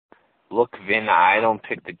Look, Vin, I don't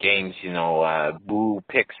pick the games, Boo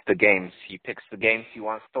picks the games. He picks the games he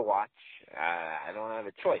wants to watch. I don't have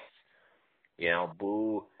a choice.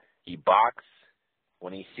 Boo, he barks.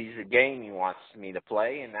 When he sees a game, he wants me to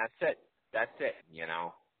play, and that's it. That's it.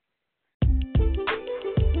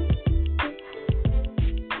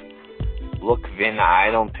 Look, Vin, I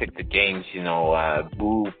don't pick the games,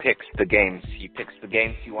 Boo picks the games. He picks the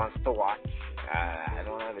games he wants to watch. I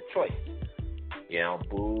don't have a choice.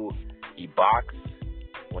 Boo, he barks.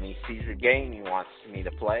 When he sees a game, he wants me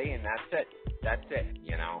to play, and that's it. That's it.